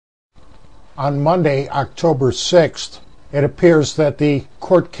On Monday, October 6th, it appears that the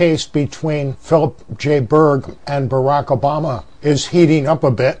court case between Philip J. Berg and Barack Obama is heating up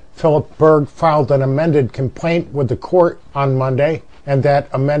a bit. Philip Berg filed an amended complaint with the court on Monday, and that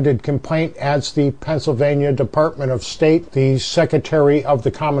amended complaint adds the Pennsylvania Department of State, the Secretary of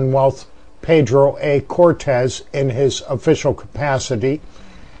the Commonwealth, Pedro A. Cortez, in his official capacity,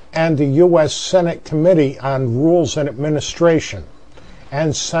 and the U.S. Senate Committee on Rules and Administration,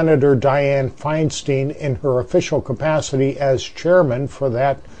 and Senator Dianne Feinstein in her official capacity as chairman for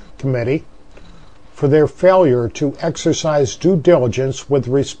that committee, for their failure to exercise due diligence with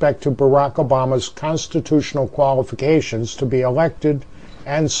respect to Barack Obama's constitutional qualifications to be elected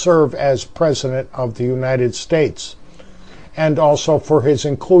and serve as President of the United States, and also for his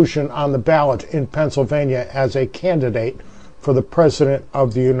inclusion on the ballot in Pennsylvania as a candidate for the President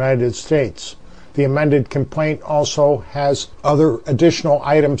of the United States. The amended complaint also has other additional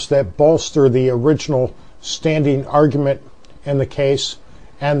items that bolster the original standing argument in the case,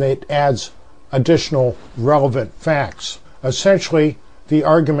 and it adds additional relevant facts. Essentially, the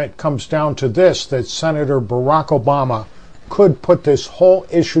argument comes down to this, that Senator Barack Obama could put this whole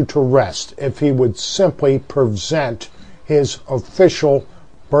issue to rest if he would simply present his official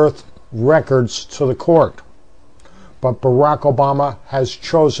birth records to the court. But Barack Obama has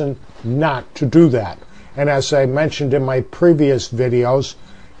chosen not to do that. And as I mentioned in my previous videos,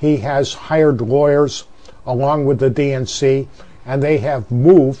 he has hired lawyers along with the DNC, and they have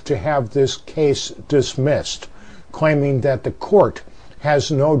moved to have this case dismissed, claiming that the court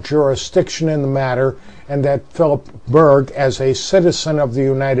has no jurisdiction in the matter and that Philip Berg, as a citizen of the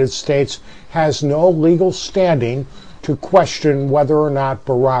United States, has no legal standing to question whether or not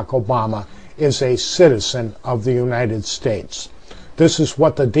Barack Obama is a citizen of the United States. This is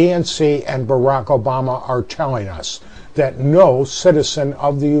what the DNC and Barack Obama are telling us, that no citizen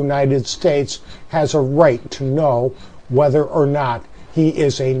of the United States has a right to know whether or not he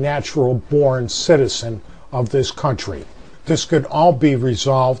is a natural-born citizen of this country. This could all be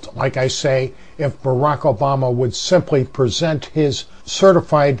resolved, like I say, if Barack Obama would simply present his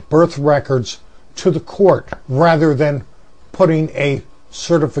certified birth records to the court rather than putting a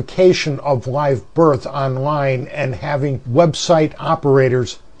certification of live birth online and having website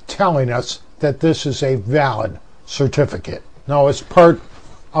operators telling us that this is a valid certificate. Now, as part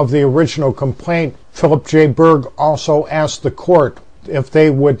of the original complaint, Philip J. Berg also asked the court if they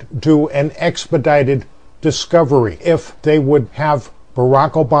would do an expedited discovery, if they would have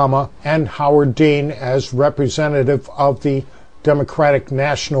Barack Obama and Howard Dean, as representative of the Democratic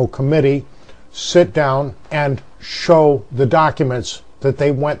National Committee, sit down and show the documents that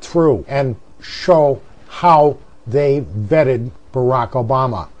they went through and show how they vetted Barack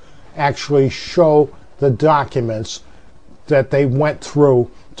Obama. Actually show the documents that they went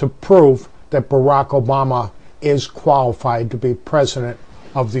through to prove that Barack Obama is qualified to be President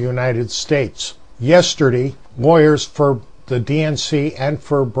of the United States. Yesterday, lawyers for the DNC and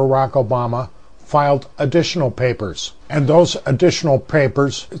for Barack Obama filed additional papers, and those additional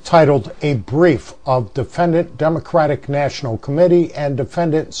papers, titled A Brief of Defendant Democratic National Committee and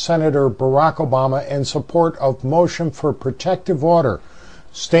Defendant Senator Barack Obama in Support of Motion for Protective Order,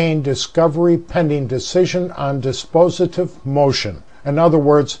 Staying Discovery Pending Decision on Dispositive Motion. In other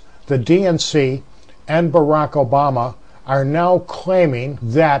words, the DNC and Barack Obama are now claiming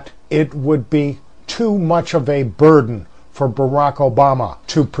that it would be too much of a burden for Barack Obama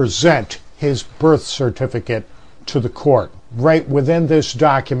to present his birth certificate to the court. Right within this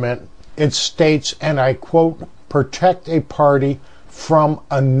document, it states, and I quote, "protect a party from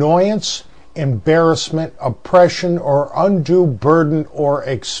annoyance, embarrassment, oppression, or undue burden or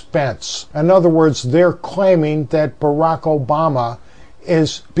expense." In other words, they're claiming that Barack Obama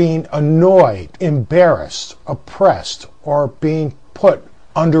is being annoyed, embarrassed, oppressed, or being put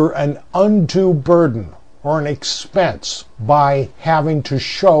under an undue burden or an expense by having to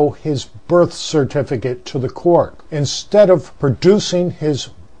show his birth certificate to the court. Instead of producing his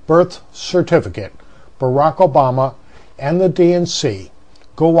birth certificate, Barack Obama and the DNC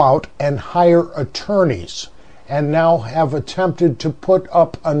go out and hire attorneys and now have attempted to put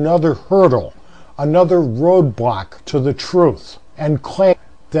up another hurdle, another roadblock to the truth, and claim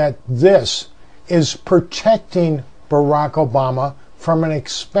that this is protecting Barack Obama from an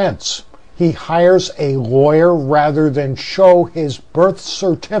expense. He hires a lawyer rather than show his birth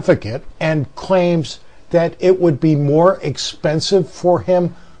certificate and claims that it would be more expensive for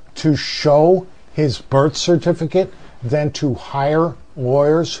him to show his birth certificate than to hire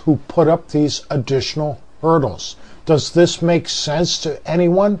lawyers who put up these additional hurdles. Does this make sense to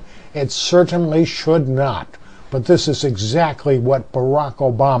anyone? It certainly should not. But this is exactly what Barack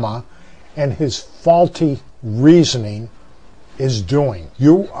Obama and his faulty reasoning is doing.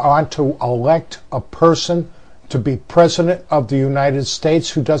 You want to elect a person to be president of the United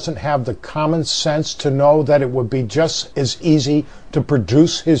States who doesn't have the common sense to know that it would be just as easy to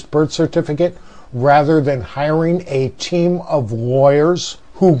produce his birth certificate rather than hiring a team of lawyers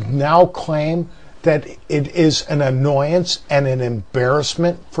who now claim that it is an annoyance and an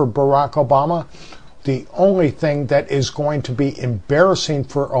embarrassment for Barack Obama. The only thing that is going to be embarrassing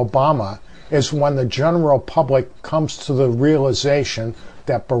for Obama is when the general public comes to the realization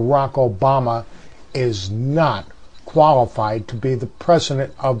that Barack Obama is not qualified to be the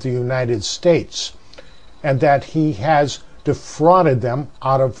president of the United States, and that he has defrauded them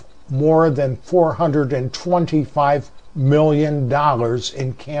out of more than $425 million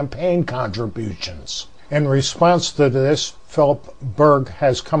in campaign contributions. In response to this, Philip Berg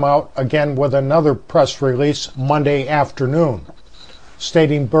has come out again with another press release Monday afternoon,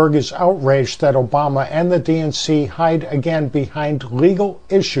 stating Berg is outraged that Obama and the DNC hide again behind legal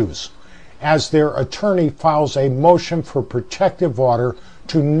issues as their attorney files a motion for protective order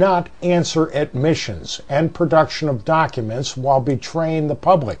to not answer admissions and production of documents while betraying the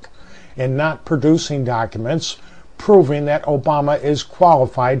public and not producing documents proving that Obama is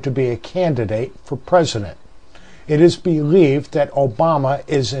qualified to be a candidate for president. It is believed that Obama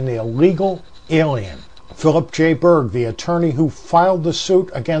is an illegal alien. Philip J. Berg, the attorney who filed the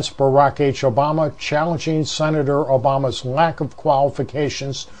suit against Barack H. Obama, challenging Senator Obama's lack of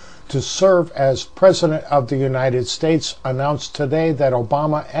qualifications to serve as President of the United States, announced today that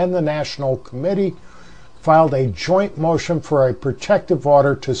Obama and the National Committee filed a joint motion for a protective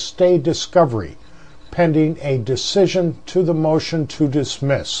order to stay discovery, pending a decision to the motion to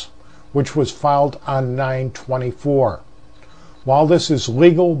dismiss, which was filed on 9/24. While this is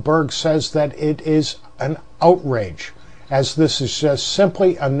legal, Berg says that it is an outrage, as this is just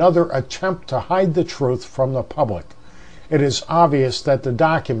simply another attempt to hide the truth from the public. It is obvious that the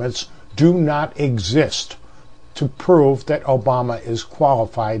documents do not exist to prove that Obama is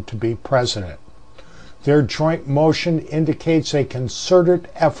qualified to be president. Their joint motion indicates a concerted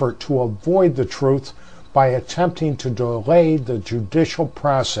effort to avoid the truth by attempting to delay the judicial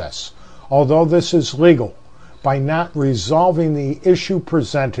process, although this is legal, by not resolving the issue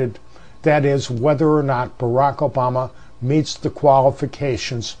presented, that is, whether or not Barack Obama meets the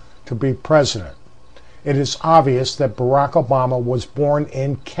qualifications to be president. It is obvious that Barack Obama was born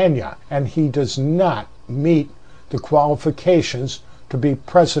in Kenya, and he does not meet the qualifications to be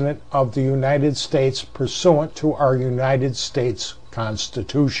president of the United States pursuant to our United States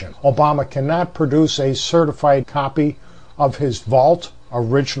Constitution. Obama cannot produce a certified copy of his vault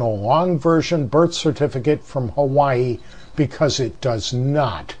original long version birth certificate from Hawaii because it does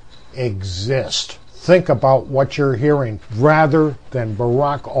not exist. Think about what you're hearing. Rather than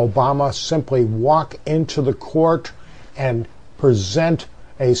Barack Obama simply walk into the court and present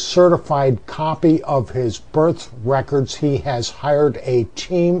a certified copy of his birth records, he has hired a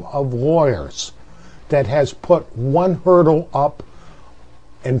team of lawyers that has put one hurdle up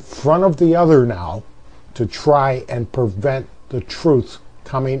in front of the other now to try and prevent the truth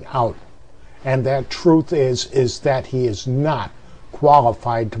coming out. And that truth is that he is not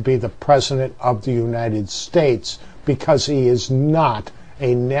qualified to be the president of the United States because he is not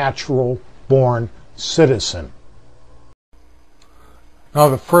a natural-born citizen. Now,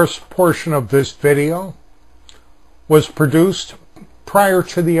 the first portion of this video was produced prior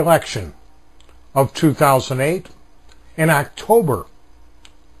to the election of 2008, in October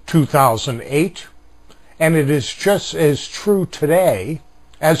 2008, and it is just as true today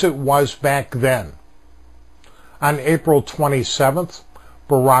as it was back then. On April 27th,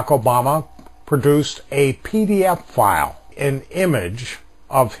 Barack Obama produced a PDF file, an image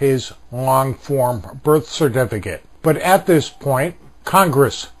of his long-form birth certificate. But at this point,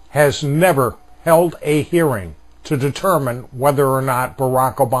 Congress has never held a hearing to determine whether or not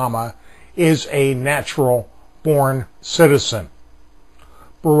Barack Obama is a natural-born citizen.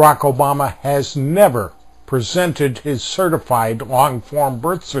 Barack Obama has never presented his certified long-form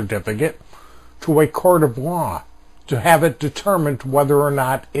birth certificate to a court of law to have it determined whether or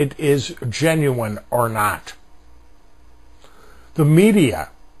not it is genuine or not. The media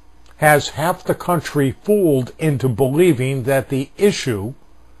has half the country fooled into believing that the issue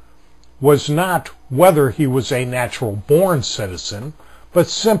was not whether he was a natural-born citizen, but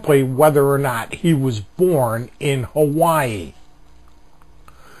simply whether or not he was born in Hawaii.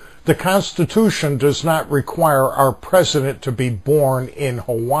 The Constitution does not require our president to be born in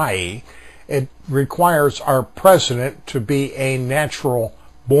Hawaii. It requires our president to be a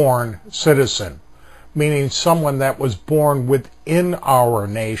natural-born citizen, meaning someone that was born within our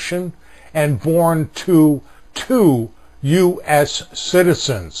nation and born to 2 U.S.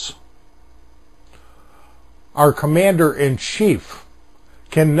 citizens. Our commander-in-chief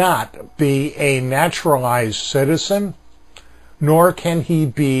cannot be a naturalized citizen, nor can he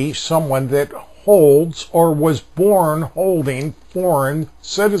be someone that holds or was born holding foreign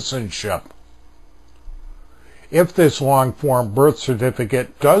citizenship. If this long-form birth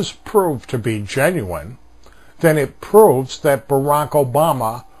certificate does prove to be genuine, then it proves that Barack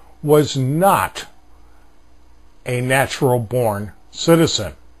Obama was not a natural-born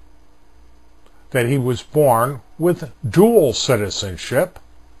citizen, that he was born with dual citizenship,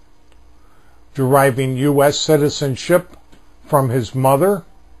 deriving U.S. citizenship from his mother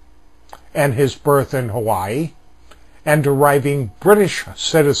and his birth in Hawaii, and deriving British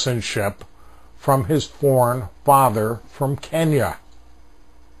citizenship from his foreign father from Kenya.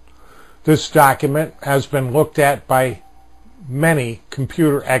 This document has been looked at by many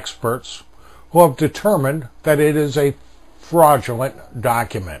computer experts who have determined that it is a fraudulent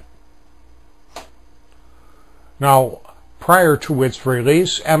document. Now, prior to its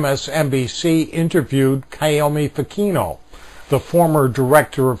release, MSNBC interviewed Kaomi Fakino, the former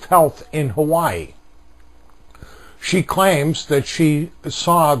director of health in Hawaii. She claims that she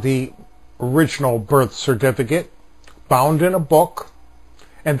saw the original birth certificate bound in a book,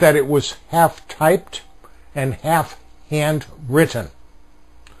 and that it was half typed and half handwritten.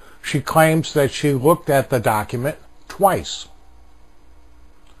 She claims that she looked at the document twice.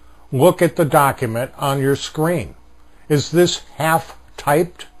 Look at the document on your screen. Is this half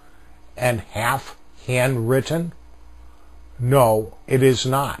typed and half handwritten? No, it is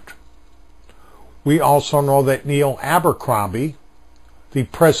not. We also know that Neil Abercrombie, the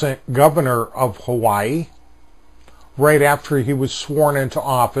present governor of Hawaii, right after he was sworn into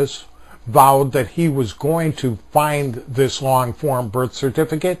office, vowed that he was going to find this long-form birth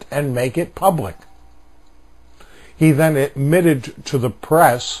certificate and make it public. He then admitted to the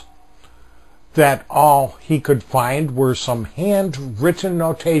press that all he could find were some handwritten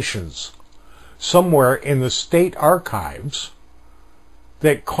notations somewhere in the state archives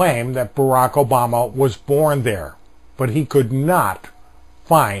that claimed that Barack Obama was born there, but he could not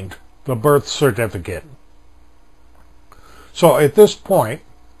find the birth certificate. So at this point,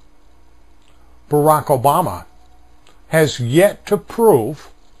 Barack Obama has yet to prove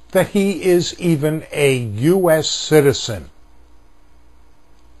that he is even a U.S. citizen.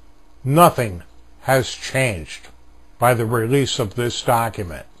 Nothing has changed by the release of this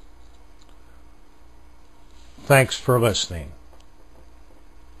document. Thanks for listening.